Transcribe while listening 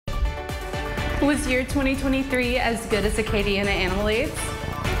Was year 2023 as good as Acadiana Animal Aids?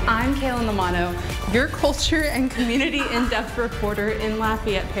 I'm Kaylin Lamano, your culture and community in-depth reporter in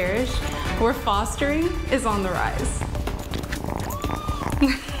Lafayette Parish, where fostering is on the rise.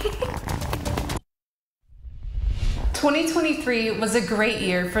 2023 was a great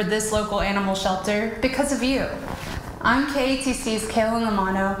year for this local animal shelter because of you. I'm KATC's Kaylin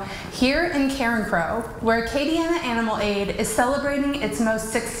Lamano here in Carencro, where Acadiana Animal Aid is celebrating its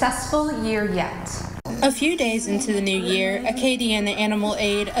most successful year yet. A few days into the new year, Acadiana Animal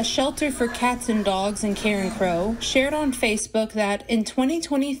Aid, a shelter for cats and dogs in Carencro, shared on Facebook that in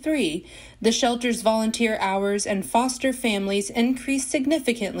 2023, the shelter's volunteer hours and foster families increased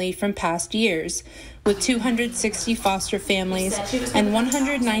significantly from past years, with 260 foster families and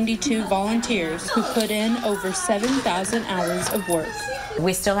 192 volunteers who put in over 7,000 hours of work.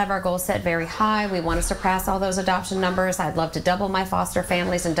 We still have our goals set very high. We want to surpass all those adoption numbers. I'd love to double my foster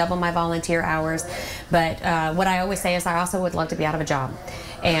families and double my volunteer hours. But what I always say is I also would love to be out of a job.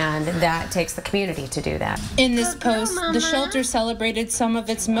 And that takes the community to do that. In this post, the shelter celebrated some of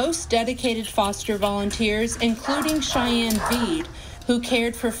its most dedicated foster volunteers, including Cheyenne Veed, who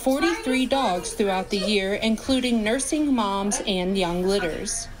cared for 43 dogs throughout the year, including nursing moms and young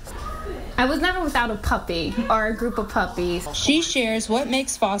litters. I was never without a puppy or a group of puppies. She shares what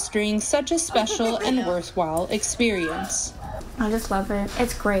makes fostering such a special and worthwhile experience. I just love it.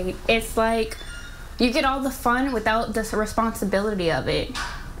 It's great. It's like you get all the fun without the responsibility of it.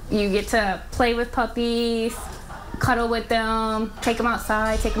 You get to play with puppies, cuddle with them, take them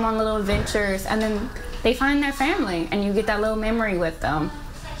outside, take them on little adventures, and then they find their family, and you get that little memory with them.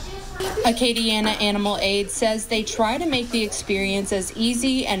 Acadiana Animal Aid says they try to make the experience as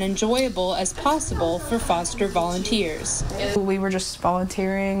easy and enjoyable as possible for foster volunteers. We were just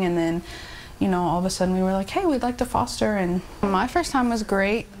volunteering, and then, all of a sudden we were like, hey, we'd like to foster. And my first time was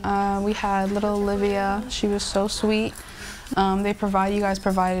great. We had little Olivia. She was so sweet. You guys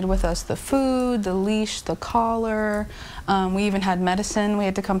provided with us the food, the leash, the collar. We even had medicine we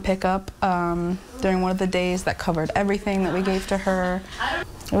had to come pick up during one of the days that covered everything that we gave to her.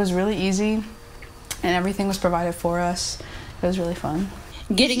 It was really easy, and everything was provided for us. It was really fun.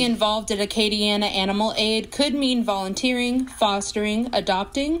 Getting involved at Acadiana Animal Aid could mean volunteering, fostering,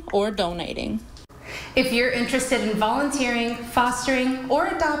 adopting, or donating. If you're interested in volunteering, fostering, or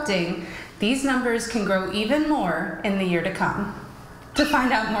adopting, these numbers can grow even more in the year to come. To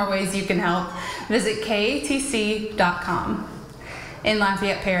find out more ways you can help, visit KATC.com. In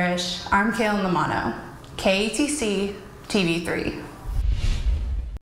Lafayette Parish, I'm Kaylin Lamano, KATC TV3.